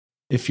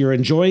If you're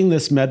enjoying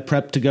this Med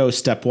Prep to Go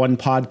Step 1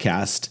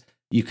 podcast,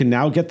 you can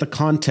now get the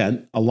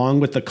content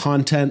along with the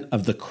content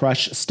of the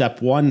Crush Step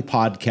 1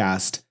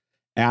 podcast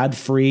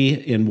ad-free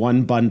in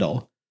one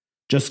bundle.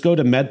 Just go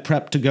to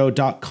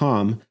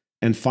medprep2go.com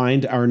and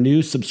find our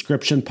new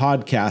subscription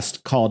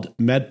podcast called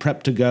Med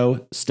Prep to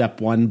Go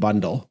Step 1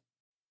 Bundle.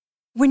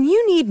 When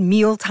you need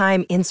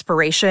mealtime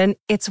inspiration,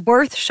 it's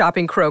worth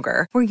shopping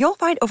Kroger, where you'll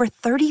find over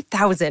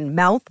 30,000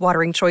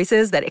 mouth-watering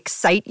choices that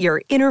excite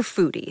your inner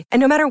foodie. And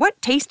no matter what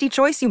tasty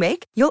choice you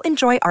make, you'll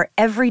enjoy our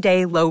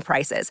everyday low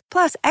prices,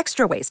 plus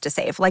extra ways to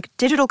save, like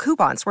digital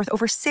coupons worth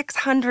over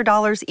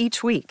 $600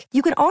 each week.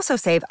 You can also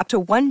save up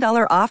to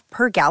 $1 off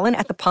per gallon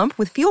at the pump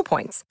with fuel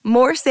points.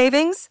 More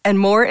savings and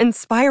more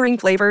inspiring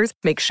flavors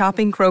make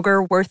shopping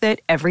Kroger worth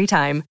it every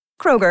time.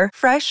 Kroger,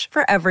 fresh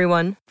for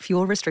everyone.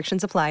 Fuel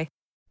restrictions apply.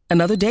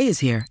 Another day is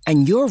here,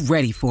 and you're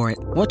ready for it.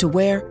 What to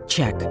wear?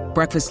 Check.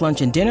 Breakfast, lunch,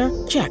 and dinner?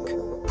 Check.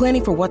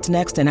 Planning for what's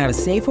next and how to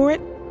save for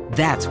it?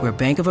 That's where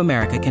Bank of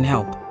America can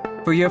help.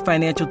 For your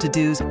financial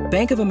to-dos,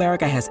 Bank of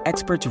America has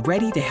experts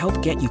ready to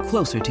help get you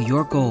closer to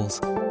your goals.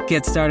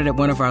 Get started at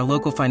one of our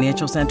local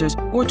financial centers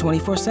or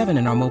 24/7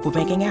 in our mobile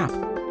banking app.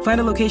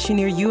 Find a location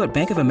near you at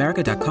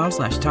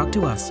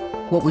bankofamerica.com/talktous.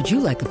 What would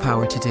you like the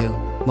power to do?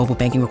 Mobile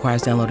banking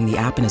requires downloading the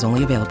app and is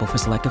only available for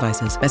select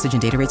devices. Message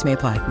and data rates may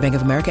apply. Bank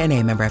of America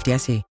N.A., member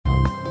FDIC.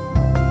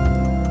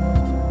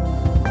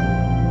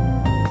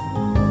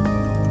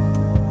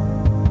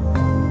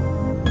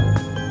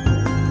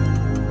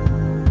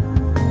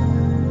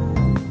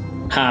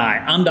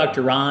 Hi, I'm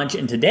Dr. Raj,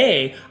 and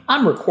today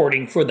I'm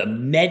recording for the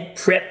Med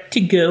Prep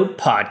to Go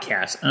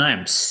podcast, and I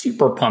am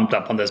super pumped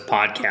up on this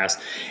podcast.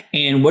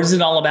 And what is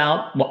it all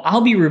about? Well,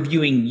 I'll be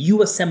reviewing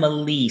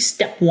USMLE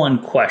Step 1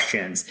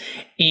 questions.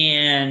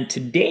 And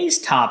today's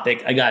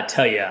topic, I gotta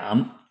tell you,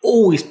 I'm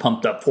always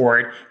pumped up for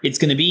it. It's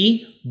going to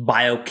be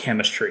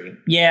biochemistry.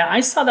 Yeah, I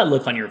saw that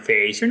look on your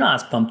face. You're not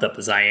as pumped up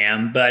as I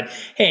am, but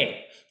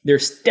hey, they're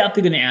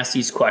definitely going to ask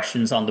these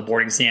questions on the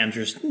board exams.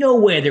 There's no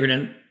way they're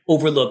going to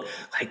overlook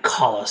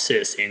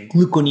glycolysis and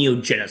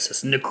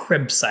gluconeogenesis and the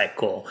Krebs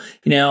cycle,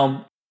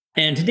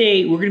 And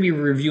today we're going to be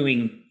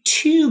reviewing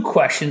 2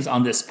 questions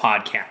on this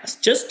podcast.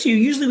 Just 2.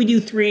 Usually we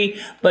do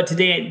 3, but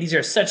today these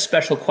are such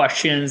special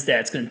questions that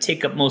it's going to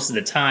take up most of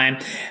the time.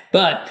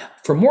 But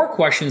for more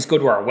questions, go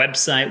to our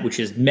website, which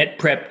is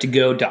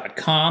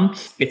medprep2go.com.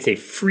 It's a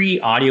free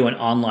audio and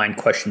online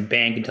question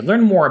bank. And to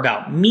learn more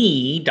about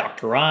me,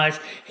 Dr. Raj,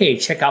 hey,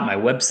 check out my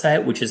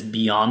website, which is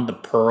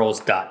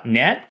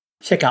beyondthepearls.net.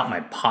 Check out my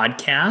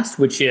podcast,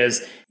 which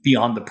is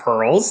Beyond the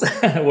Pearls.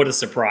 What a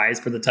surprise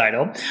for the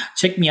title.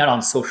 Check me out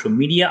on social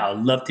media. I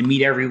would love to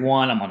meet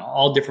everyone. I'm on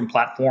all different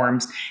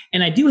platforms.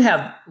 And I do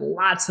have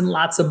lots and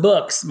lots of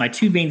books. My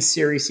 2 main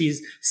series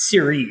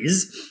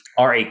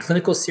are a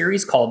clinical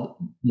series called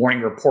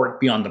Morning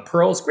Report Beyond the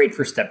Pearls, great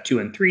for Step 2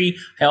 and 3.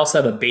 I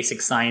also have a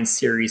basic science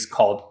series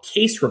called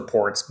Case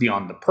Reports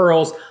Beyond the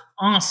Pearls,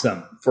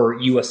 awesome for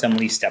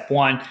USMLE Step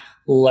 1.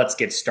 Let's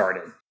get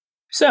started.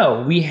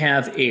 So we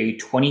have a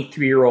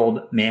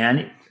 23-year-old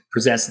man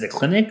presents to the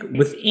clinic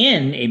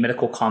within a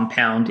medical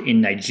compound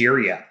in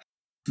Nigeria.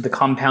 The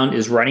compound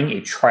is running a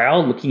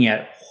trial looking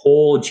at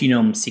whole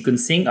genome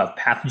sequencing of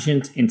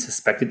pathogens in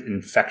suspected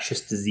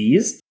infectious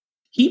disease.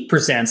 He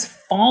presents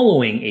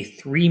following a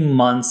 3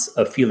 months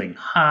of feeling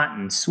hot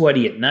and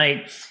sweaty at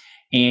night,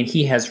 and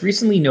he has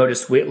recently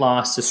noticed weight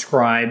loss.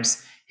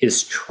 Describes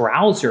his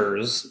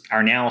trousers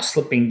are now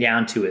slipping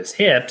down to his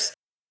hips.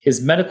 His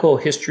medical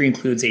history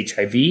includes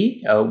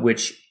HIV,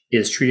 which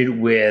is treated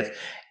with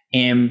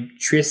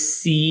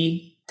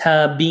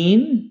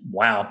amtricitabine.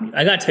 Wow,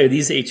 I gotta tell you,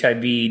 these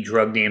HIV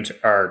drug names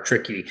are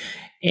tricky.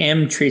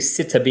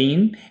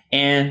 Amtricitabine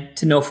and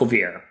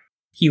tenofovir.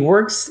 He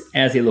works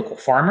as a local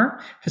farmer.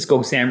 Physical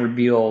exam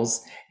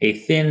reveals a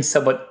thin,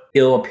 somewhat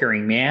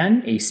ill-appearing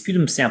man. A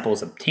sputum sample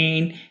is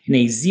obtained, and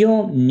a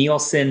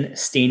Zeal-Nielsen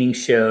staining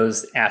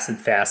shows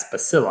acid-fast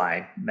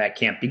bacilli. That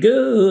can't be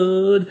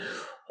good.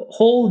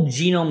 Whole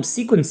genome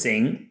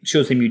sequencing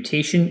shows a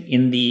mutation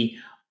in the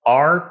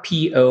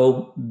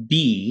RPOB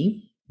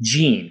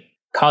gene,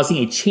 causing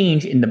a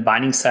change in the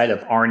binding site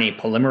of RNA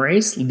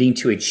polymerase, leading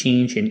to a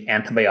change in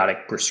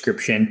antibiotic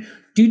prescription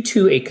due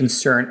to a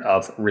concern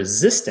of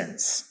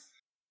resistance.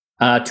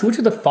 To which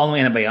of the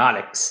following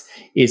antibiotics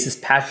is this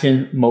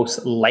pathogen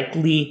most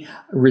likely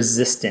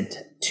resistant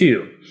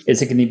to?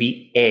 Is it going to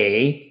be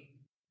A,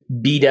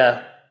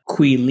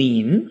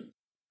 beta-quiline?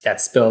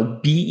 That's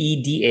spelled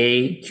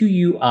Bedaquiline.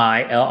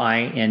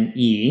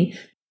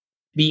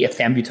 B,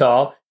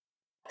 ethambutol.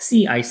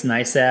 C,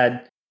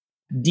 isoniazid.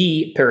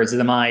 D,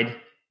 pyrazidamide.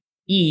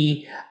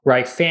 E,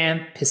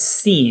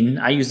 rifampicin.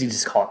 I usually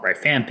just call it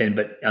rifampin,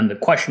 but on the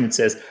question it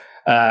says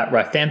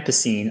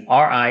rifampicin,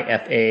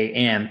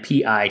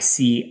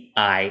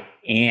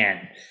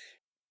 RIFAMPICIN.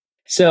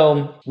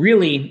 So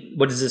really,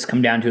 what does this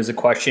come down to as a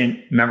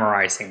question?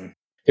 Memorizing.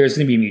 There's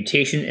going to be a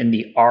mutation in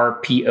the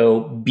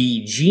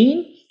RPOB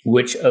gene.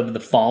 Which of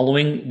the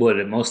following would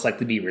it most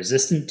likely be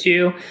resistant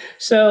to?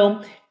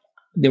 So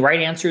the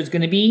right answer is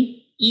going to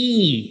be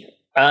E,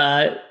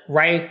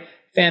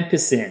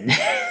 Rifampicin.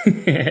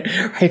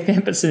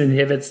 Rifampicin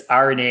inhibits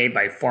RNA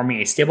by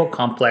forming a stable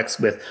complex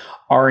with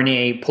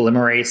RNA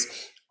polymerase.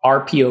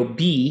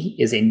 RPOB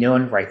is a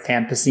known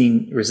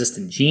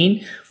rifampicin-resistant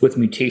gene with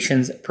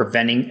mutations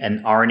preventing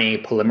an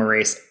RNA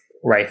polymerase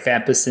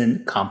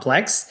rifampicin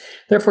complex.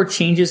 Therefore,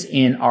 changes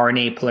in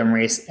RNA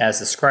polymerase, as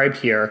described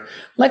here,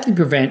 likely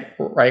prevent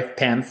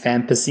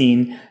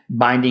rifampicin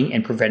binding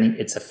and preventing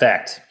its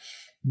effect.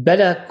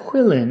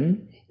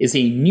 Betaquilin is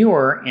a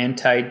newer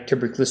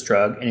anti-tuberculous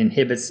drug and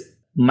inhibits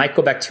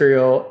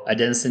mycobacterial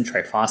adenosine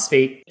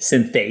triphosphate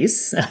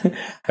synthase.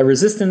 A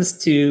resistance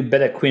to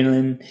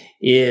betaquilin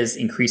is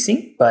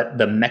increasing, but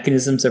the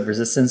mechanisms of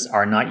resistance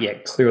are not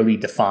yet clearly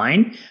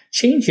defined.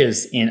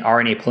 Changes in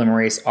RNA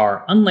polymerase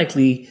are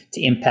unlikely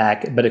to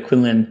impact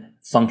betaquilin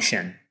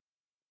function.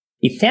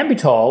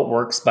 Ethambutol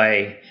works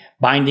by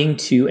binding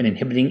to and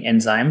inhibiting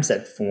enzymes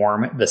that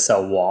form the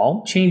cell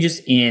wall. Changes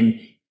in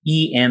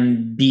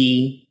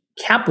EMB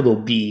capital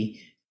B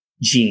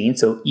gene,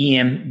 so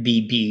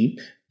EMBB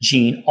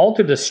gene,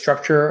 alter the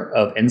structure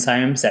of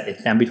enzymes that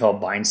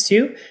ethambutol binds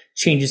to.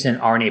 Changes in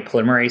RNA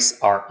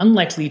polymerase are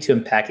unlikely to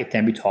impact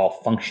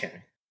ethambutol function.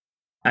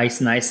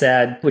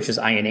 Isoniazid, which is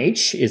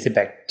INH, is a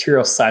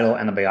bactericidal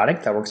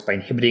antibiotic that works by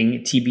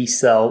inhibiting TB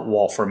cell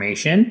wall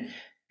formation.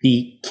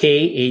 The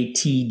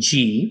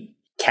KATG,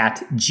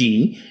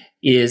 CATG,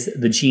 is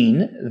the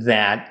gene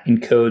that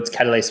encodes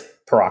catalase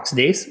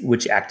peroxidase,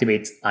 which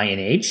activates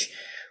INH,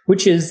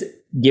 which is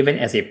given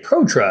as a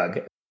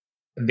prodrug.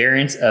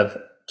 Variants of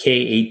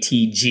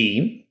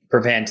KATG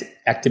prevent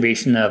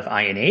activation of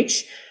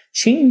INH.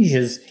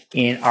 Changes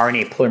in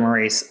RNA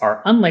polymerase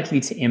are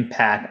unlikely to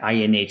impact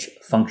INH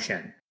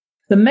function.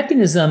 The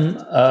mechanism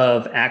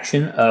of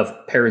action of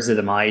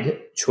parasitamide,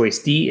 choice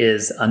D,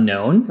 is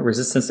unknown.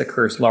 Resistance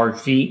occurs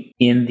largely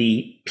in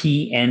the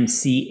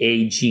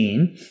PNCA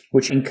gene,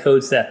 which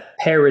encodes the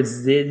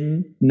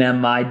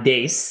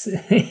parasitamidase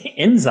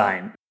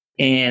enzyme,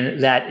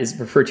 and that is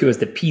referred to as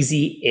the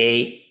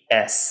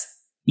PZASE.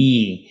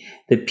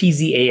 The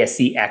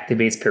PZASE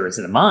activates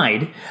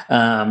parasitamide.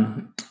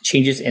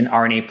 Changes in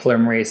RNA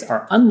polymerase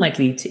are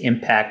unlikely to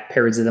impact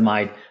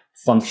parasitamide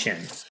function.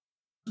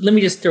 Let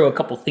me just throw a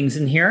couple things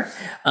in here.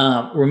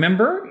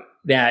 Remember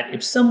that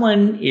if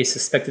someone is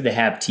suspected to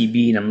have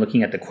TB, and I'm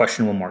looking at the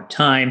question one more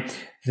time,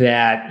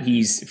 that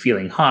he's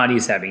feeling hot,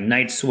 he's having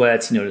night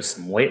sweats, he noticed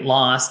some weight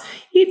loss.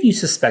 If you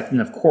suspect, and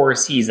of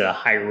course he's at a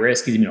high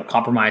risk, he's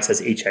immunocompromised,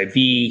 has HIV,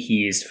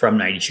 he's from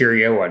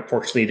Nigeria, where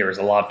unfortunately there is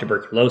a lot of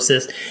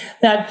tuberculosis,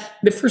 that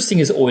the first thing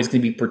is always going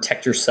to be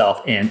protect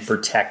yourself and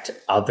protect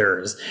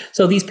others.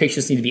 So these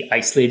patients need to be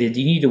isolated.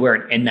 You need to wear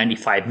an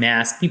N95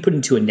 mask, be put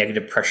into a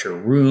negative pressure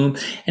room.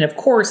 And of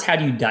course, how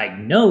do you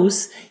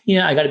diagnose?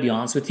 I got to be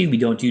honest with you, we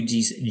don't do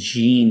these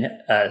gene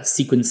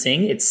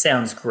sequencing. It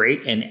sounds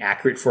great and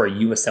accurate for a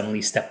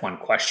USMLE Step 1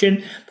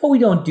 question, but we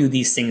don't do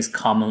these things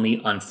commonly,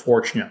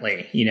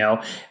 unfortunately,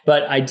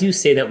 But I do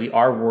say that we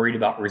are worried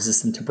about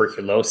resistant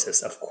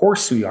tuberculosis. Of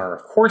course we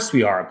are.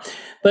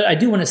 But I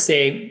do want to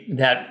say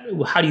that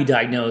how do you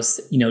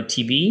diagnose,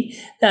 TB?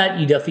 That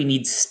you definitely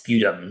need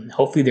sputum.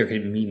 Hopefully they're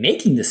going to be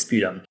making the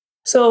sputum.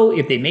 So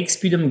if they make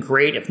sputum,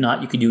 great. If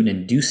not, you could do an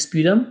induced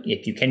sputum.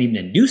 If you can't even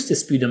induce the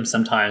sputum,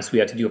 sometimes we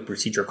have to do a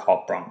procedure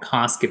called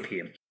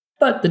bronchoscopy.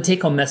 But the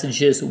take-home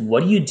message is,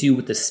 what do you do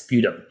with the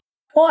sputum?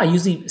 Well, I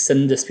usually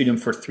send the sputum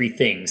for three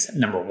things.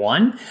 Number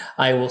one,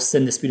 I will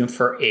send the sputum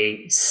for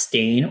a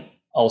stain,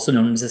 also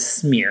known as a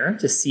smear,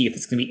 to see if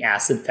it's going to be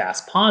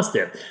acid-fast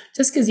positive.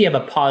 Just because you have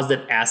a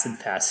positive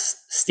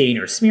acid-fast stain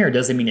or smear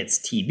doesn't mean it's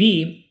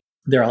TB.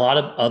 There are a lot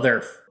of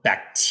other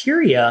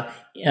bacteria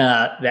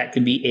that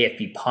can be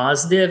AFB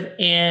positive,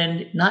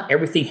 and not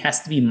everything has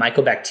to be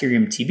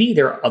Mycobacterium TB.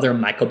 There are other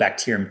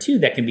Mycobacterium too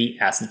that can be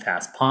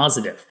acid-fast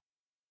positive.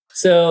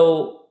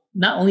 So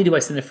not only do I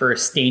send it for a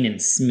stain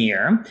and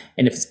smear,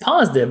 and if it's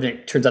positive and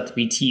it turns out to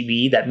be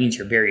TB, that means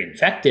you're very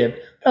infective,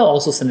 but I'll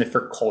also send it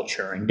for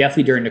culture. And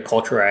definitely during the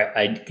culture,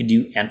 I could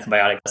do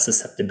antibiotic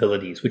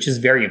susceptibilities, which is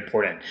very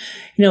important.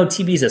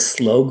 TB is a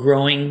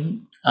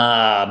slow-growing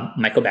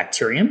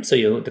mycobacterium,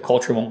 so the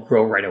culture won't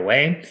grow right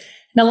away. And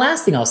the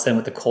last thing I'll send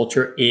with the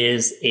culture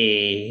is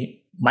a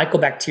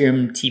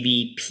Mycobacterium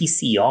TB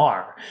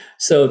PCR.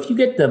 So if you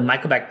get the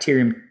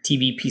Mycobacterium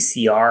TB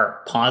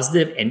PCR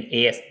positive and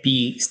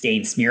AFB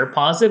stain smear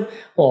positive,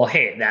 well,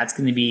 hey, that's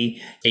going to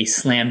be a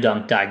slam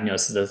dunk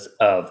diagnosis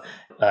of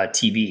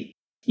TB.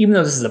 Even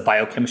though this is a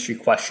biochemistry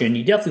question,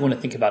 you definitely want to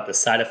think about the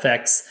side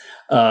effects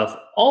of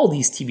all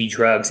these TB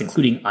drugs,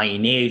 including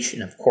INH.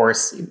 And of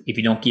course, if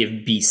you don't give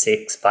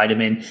B6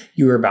 vitamin,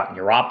 you worry about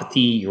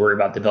neuropathy, you worry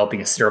about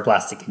developing a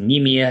sideroblastic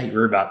anemia, you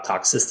worry about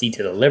toxicity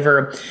to the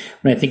liver.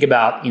 When I think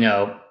about,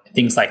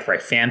 things like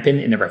rifampin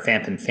in the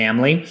rifampin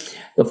family,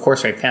 of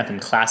course,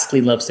 rifampin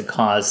classically loves to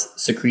cause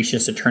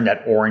secretions to turn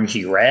that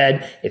orangey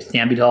red.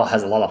 Ethambutol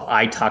has a lot of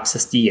eye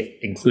toxicity,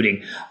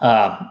 including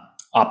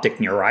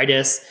optic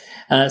neuritis.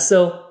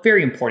 So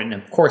very important.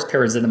 And of course,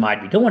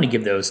 parasitamide, we don't want to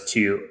give those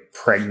to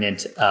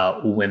pregnant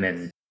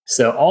women.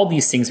 So all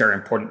these things are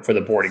important for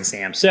the board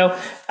exam. So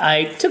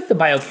I took the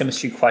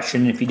biochemistry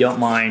question. If you don't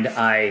mind,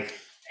 I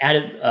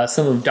added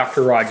some of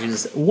Dr.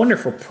 Raj's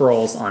wonderful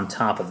pearls on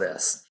top of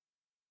this.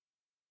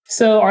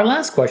 So our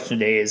last question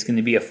today is going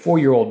to be: a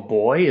 4-year-old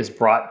boy is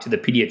brought to the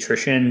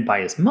pediatrician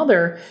by his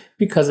mother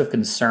because of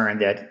concern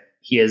that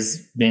he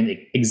has been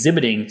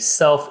exhibiting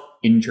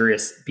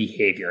self-injurious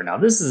behavior. Now,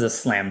 this is a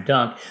slam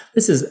dunk.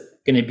 This is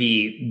going to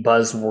be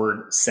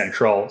buzzword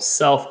central: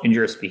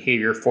 self-injurious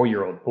behavior,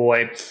 4-year-old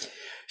boy.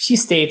 She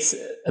states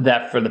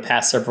that for the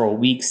past several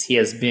weeks, he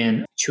has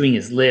been chewing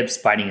his lips,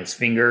 biting his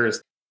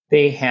fingers.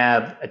 They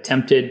have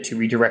attempted to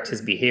redirect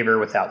his behavior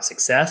without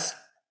success.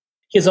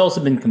 He has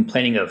also been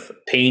complaining of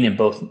pain in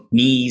both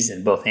knees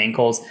and both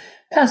ankles.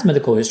 Past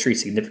medical history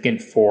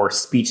significant for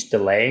speech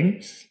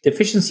delay.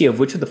 Deficiency of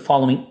which of the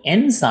following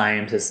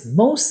enzymes is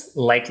most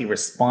likely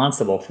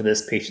responsible for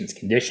this patient's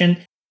condition?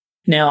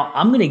 Now,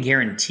 I'm going to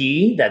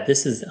guarantee that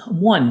this is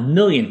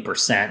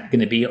 1,000,000% going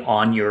to be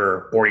on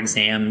your board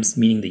exams,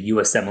 meaning the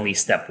USMLE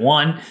Step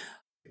 1.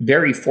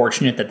 Very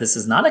fortunate that this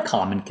is not a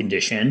common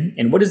condition.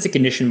 And what is the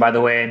condition, by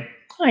the way?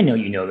 I know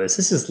you know this.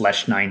 This is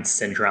Lesch-9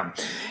 syndrome.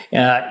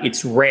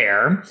 It's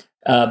rare,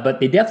 but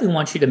they definitely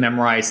want you to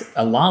memorize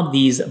a lot of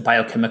these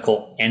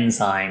biochemical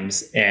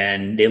enzymes.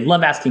 And they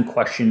love asking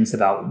questions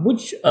about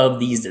which of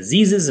these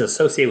diseases are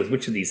associated with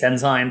which of these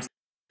enzymes.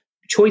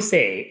 Choice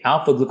A,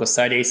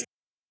 alpha-glucosidase.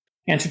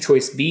 Answer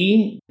choice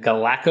B,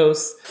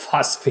 galactose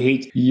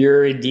phosphate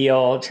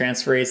uridyl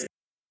transferase.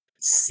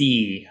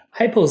 C,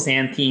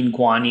 hypoxanthine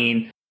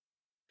guanine.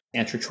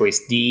 Answer choice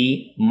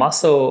D,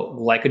 muscle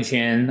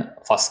glycogen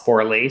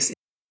phosphorylase.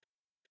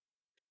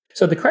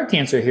 So the correct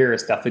answer here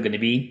is definitely going to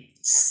be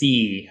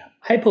C,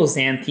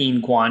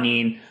 hypoxanthine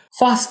guanine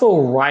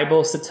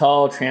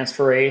phosphoribositol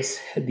transferase,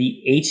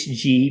 the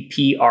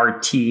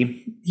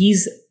HGPRT.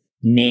 These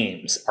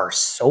names are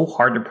so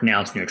hard to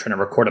pronounce when you're trying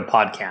to record a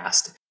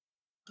podcast.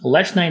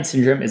 Lesch-9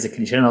 syndrome is a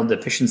congenital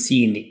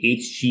deficiency in the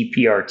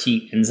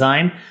HGPRT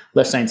enzyme.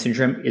 Lesch-9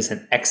 syndrome is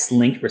an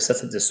X-linked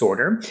recessive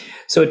disorder,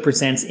 so it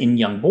presents in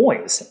young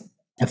boys.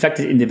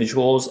 Affected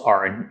individuals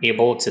are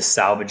unable to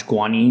salvage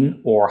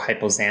guanine or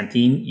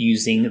hypoxanthine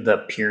using the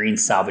purine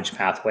salvage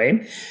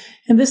pathway,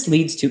 and this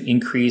leads to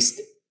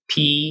increased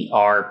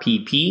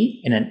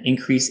PRPP and an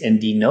increase in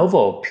de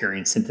novo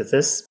purine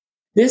synthesis.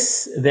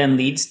 This then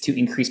leads to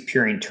increased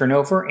purine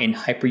turnover and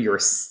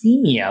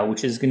hyperuricemia,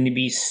 which is going to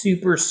be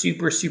super,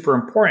 super, super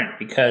important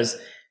because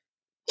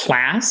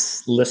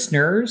class,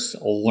 listeners,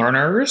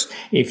 learners,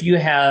 if you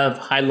have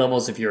high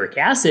levels of uric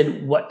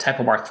acid, what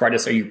type of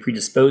arthritis are you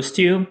predisposed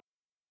to?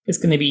 It's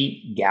going to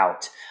be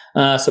gout.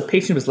 So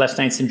patients with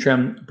Lesch-9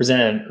 syndrome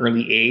present at an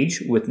early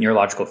age with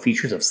neurological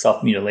features of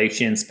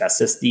self-mutilation,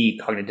 spasticity,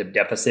 cognitive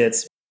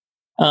deficits.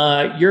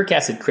 Uric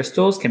acid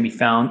crystals can be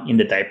found in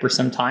the diaper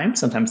sometimes.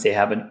 Sometimes they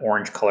have an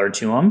orange color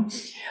to them.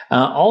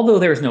 Although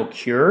there is no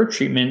cure,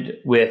 treatment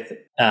with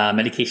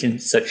medications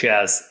such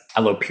as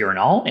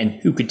allopurinol, and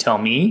who could tell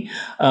me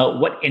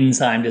what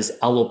enzyme does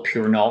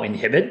allopurinol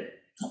inhibit?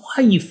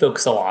 Why you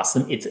folks so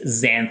awesome? It's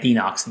xanthine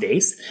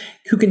oxidase.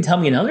 Who can tell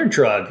me another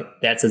drug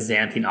that's a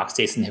xanthine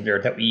oxidase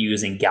inhibitor that we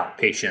use in gout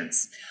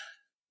patients?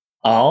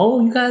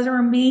 Oh, you guys are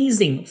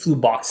amazing.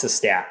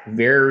 Fluvoxostat,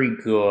 very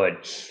good.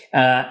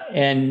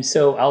 And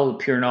so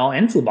allopurinol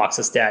and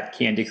fluvoxostat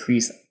can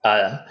decrease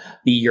the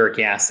uric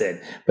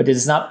acid, but it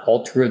does not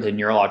alter the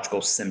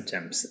neurological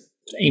symptoms.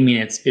 I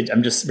mean,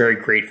 I'm just very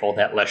grateful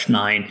that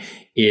Lesch-9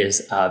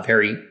 is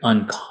very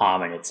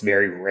uncommon. It's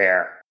very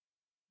rare.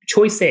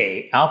 Choice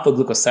A,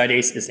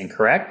 alpha-glucosidase is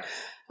incorrect.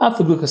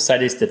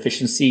 Alpha-glucosidase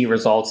deficiency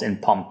results in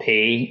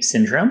Pompe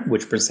syndrome,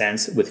 which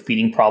presents with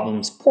feeding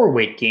problems, poor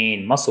weight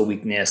gain, muscle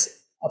weakness,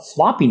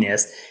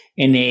 floppiness,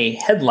 and a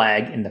head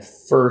lag in the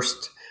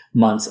first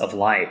months of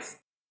life.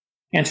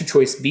 Answer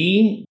choice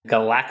B,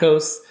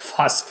 galactose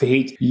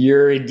phosphate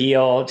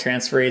uridyl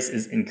transferase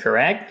is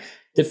incorrect.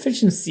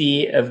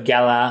 Deficiency of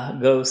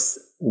galactose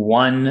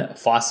 1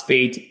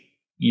 phosphate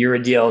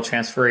uridyl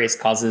transferase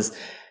causes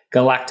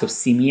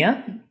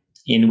galactosemia,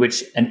 in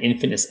which an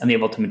infant is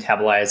unable to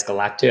metabolize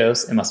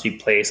galactose and must be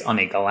placed on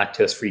a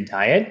galactose-free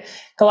diet.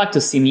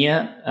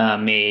 Galactosemia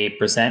may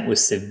present with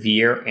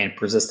severe and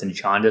persistent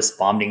jaundice,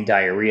 vomiting,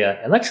 diarrhea,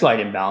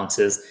 electrolyte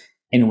imbalances,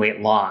 and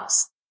weight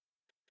loss.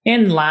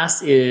 And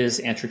last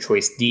is answer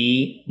choice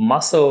D,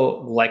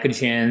 muscle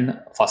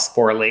glycogen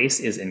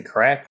phosphorylase is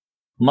incorrect.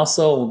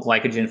 Muscle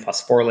glycogen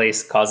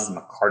phosphorylase causes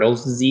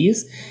McArdle's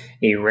disease,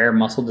 a rare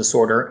muscle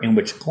disorder in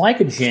which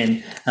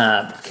glycogen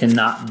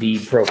cannot be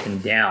broken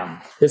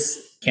down. This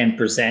can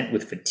present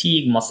with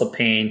fatigue, muscle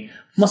pain,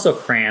 muscle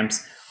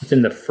cramps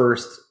within the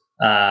first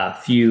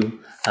few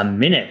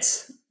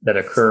minutes that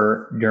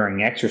occur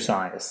during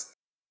exercise.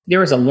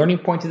 There is a learning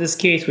point to this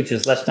case, which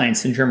is Lesch-9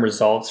 syndrome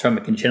results from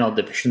a congenital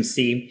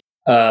deficiency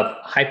of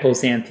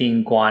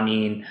hypoxanthine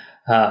guanine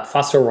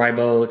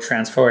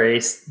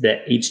phosphoribositol, the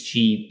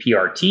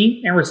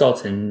HGPRT, and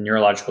results in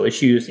neurological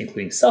issues,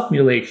 including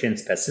self-mutilation,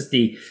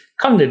 spasticity,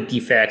 cognitive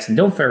defects, and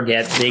don't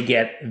forget, they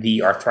get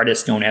the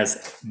arthritis known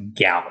as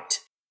gout.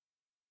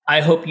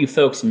 I hope you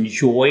folks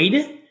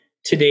enjoyed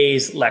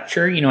today's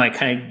lecture. I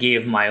kind of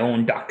gave my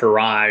own Dr.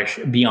 Raj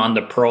Beyond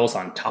the Pearls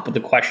on top of the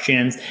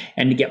questions.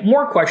 And to get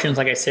more questions,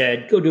 like I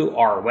said, go to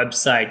our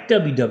website,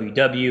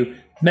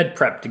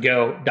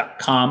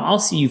 www.medprep2go.com. I'll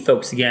see you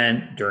folks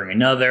again during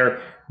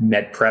another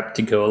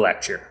MedPrep2Go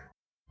lecture.